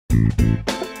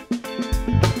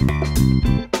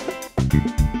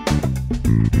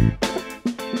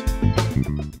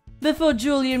Before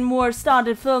Julianne Moore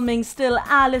started filming Still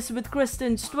Alice with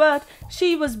Kristen Stewart,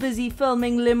 she was busy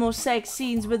filming limo sex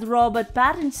scenes with Robert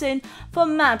Pattinson for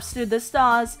Maps to the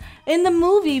Stars. In the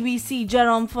movie, we see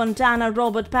Jerome Fontana,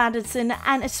 Robert Pattinson,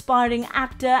 an aspiring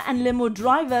actor and limo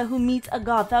driver who meets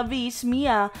Agatha Weiss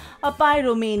Mia, a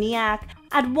pyromaniac.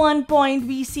 At one point,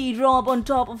 we see Rob on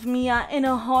top of Mia in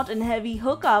a hot and heavy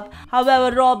hookup.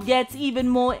 However, Rob gets even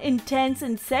more intense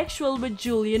and sexual with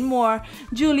Julianne Moore.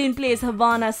 Julianne plays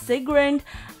Havana Sigrand,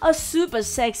 a super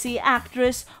sexy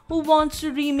actress who wants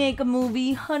to remake a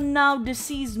movie her now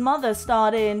deceased mother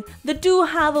starred in. The two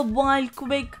have a wild,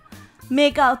 quick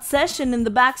make-out session in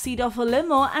the backseat of a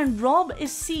limo, and Rob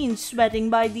is seen sweating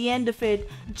by the end of it.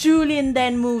 Julianne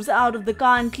then moves out of the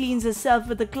car and cleans herself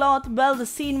with a cloth. Well, the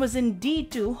scene was indeed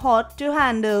too hot to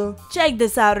handle. Check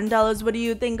this out and tell us what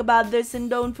you think about this, and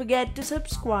don't forget to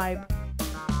subscribe.